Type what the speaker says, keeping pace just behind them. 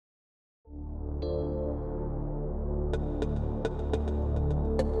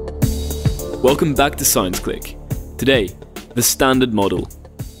Welcome back to Science Click. Today, the Standard Model.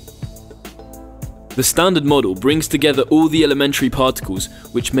 The Standard Model brings together all the elementary particles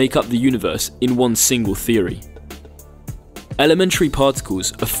which make up the universe in one single theory. Elementary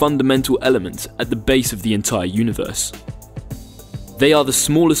particles are fundamental elements at the base of the entire universe. They are the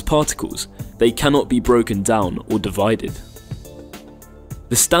smallest particles, they cannot be broken down or divided.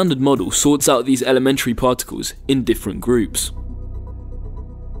 The Standard Model sorts out these elementary particles in different groups.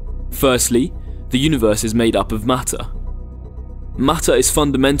 Firstly, the universe is made up of matter. Matter is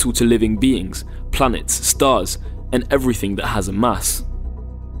fundamental to living beings, planets, stars, and everything that has a mass.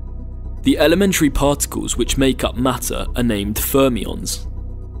 The elementary particles which make up matter are named fermions.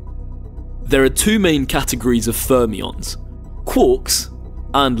 There are two main categories of fermions: quarks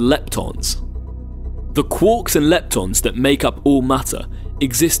and leptons. The quarks and leptons that make up all matter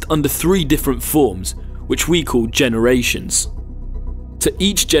exist under three different forms, which we call generations. To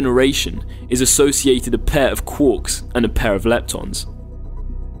each generation is associated a pair of quarks and a pair of leptons.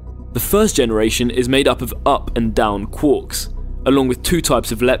 The first generation is made up of up and down quarks, along with two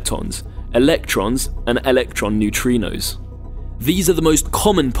types of leptons, electrons and electron neutrinos. These are the most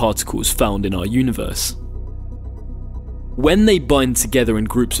common particles found in our universe. When they bind together in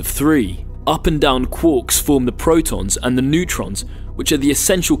groups of three, up and down quarks form the protons and the neutrons, which are the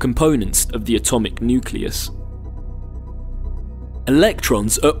essential components of the atomic nucleus.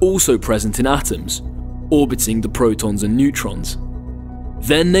 Electrons are also present in atoms, orbiting the protons and neutrons.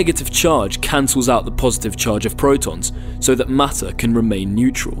 Their negative charge cancels out the positive charge of protons so that matter can remain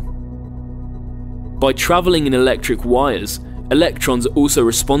neutral. By travelling in electric wires, electrons are also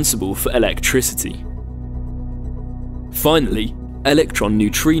responsible for electricity. Finally, electron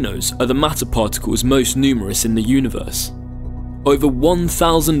neutrinos are the matter particles most numerous in the universe. Over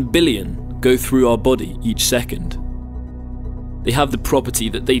 1,000 billion go through our body each second. They have the property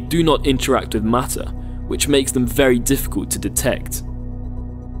that they do not interact with matter, which makes them very difficult to detect.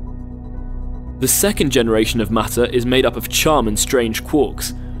 The second generation of matter is made up of charm and strange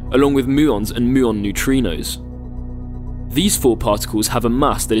quarks, along with muons and muon neutrinos. These four particles have a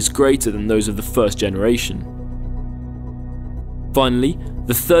mass that is greater than those of the first generation. Finally,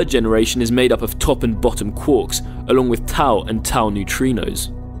 the third generation is made up of top and bottom quarks, along with tau and tau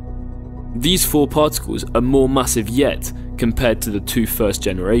neutrinos. These four particles are more massive yet compared to the two first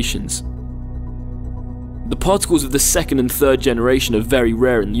generations. The particles of the second and third generation are very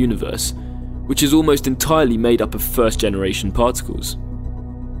rare in the universe, which is almost entirely made up of first generation particles.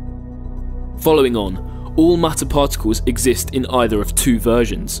 Following on, all matter particles exist in either of two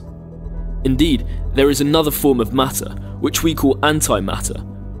versions. Indeed, there is another form of matter, which we call antimatter,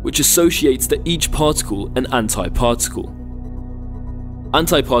 which associates to each particle an antiparticle.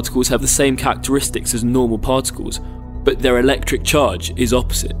 Antiparticles have the same characteristics as normal particles, but their electric charge is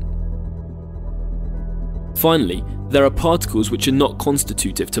opposite. Finally, there are particles which are not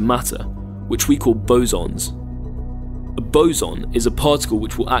constitutive to matter, which we call bosons. A boson is a particle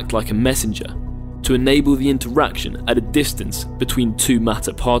which will act like a messenger to enable the interaction at a distance between two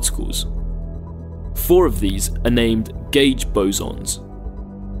matter particles. Four of these are named gauge bosons.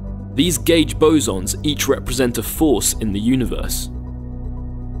 These gauge bosons each represent a force in the universe.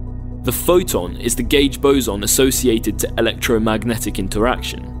 The photon is the gauge boson associated to electromagnetic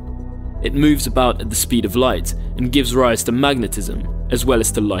interaction. It moves about at the speed of light and gives rise to magnetism, as well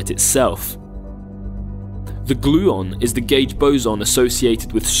as to light itself. The gluon is the gauge boson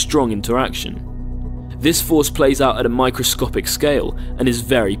associated with strong interaction. This force plays out at a microscopic scale and is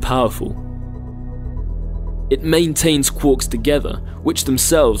very powerful. It maintains quarks together, which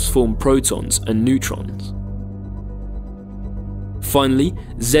themselves form protons and neutrons. Finally,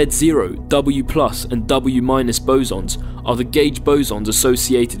 Z0, W+, and W- bosons are the gauge bosons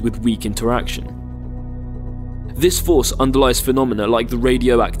associated with weak interaction. This force underlies phenomena like the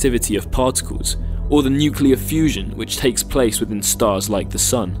radioactivity of particles, or the nuclear fusion which takes place within stars like the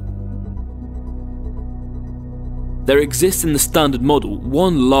Sun. There exists in the Standard Model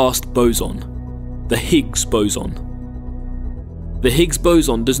one last boson, the Higgs boson. The Higgs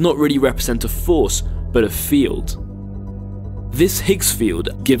boson does not really represent a force, but a field. This Higgs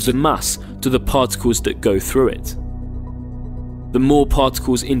field gives a mass to the particles that go through it. The more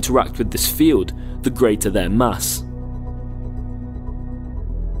particles interact with this field, the greater their mass.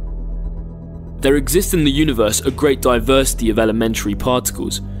 There exists in the universe a great diversity of elementary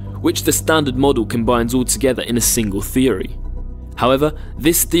particles, which the Standard Model combines all together in a single theory. However,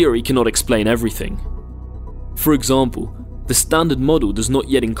 this theory cannot explain everything. For example, the Standard Model does not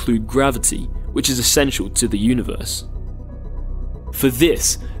yet include gravity, which is essential to the universe. For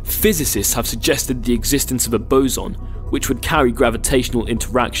this, physicists have suggested the existence of a boson which would carry gravitational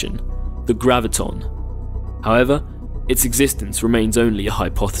interaction, the graviton. However, its existence remains only a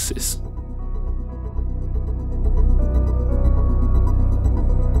hypothesis.